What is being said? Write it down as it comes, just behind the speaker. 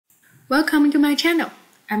Welcome to my channel.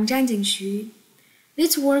 I'm Zhang Xu.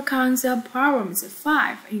 Let's work on the problems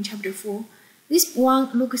 5 in chapter 4. This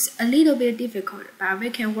one looks a little bit difficult, but we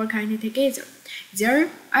can work on it together. There,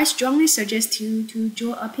 I strongly suggest you to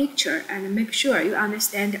draw a picture and make sure you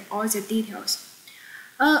understand all the details.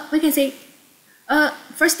 We can say,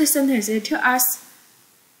 first sentence tells us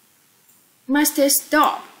must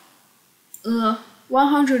stop a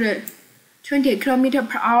 120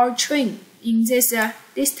 km/h train in this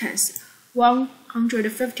distance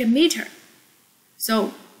 150 meters.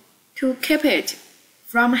 So to keep it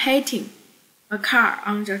from hitting a car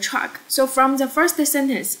on the track. So from the first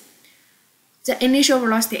sentence, the initial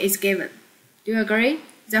velocity is given. Do you agree?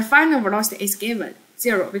 The final velocity is given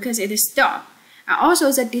 0 because it is stopped. And also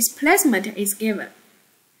the displacement is given.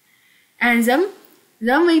 And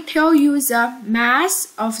then we tell you the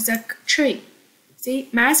mass of the train. See,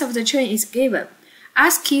 mass of the train is given.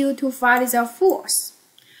 Ask you to find the force.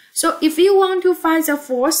 So if you want to find the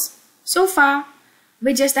force, so far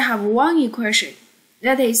we just have one equation.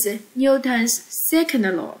 That is Newton's second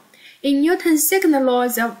law. In Newton's second law,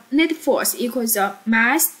 the net force equals the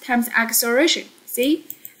mass times acceleration. See,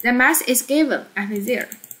 the mass is given at 0.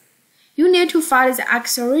 You need to find the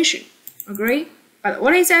acceleration. Agree? But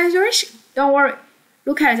what is the acceleration? Don't worry.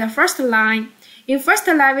 Look at the first line. In first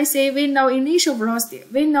line, we say we know initial velocity,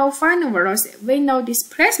 we know final velocity, we know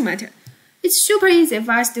displacement. It's super easy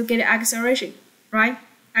for us to get acceleration, right?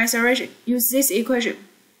 Acceleration. Use this equation.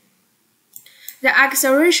 The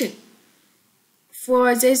acceleration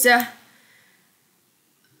for this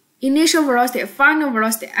initial velocity, final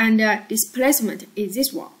velocity, and displacement is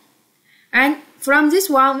this one. And from this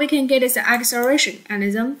one, we can get the acceleration and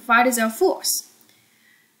then find the force.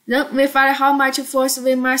 Then we find how much force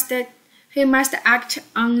he must act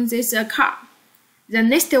on this car. The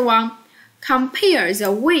next one, compare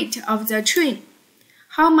the weight of the train.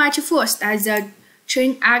 How much force does the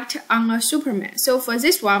train act on a Superman? So for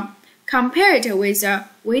this one, compare it with the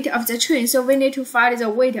weight of the train. So we need to find the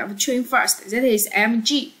weight of the train first. That is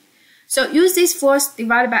mg. So use this force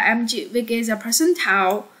divided by mg. We get the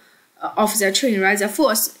percentile of the train, right? The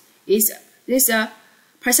force is this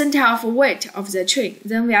percentile of weight of the train.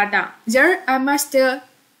 Then we are done. There, I must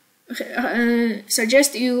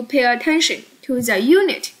suggest you pay attention to the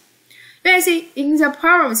unit. Let's see, in the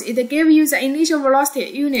problems, it gives you the initial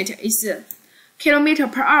velocity unit is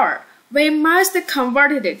km/h. We must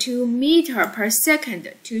convert it to meter per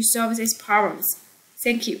second to solve these problems.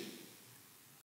 Thank you.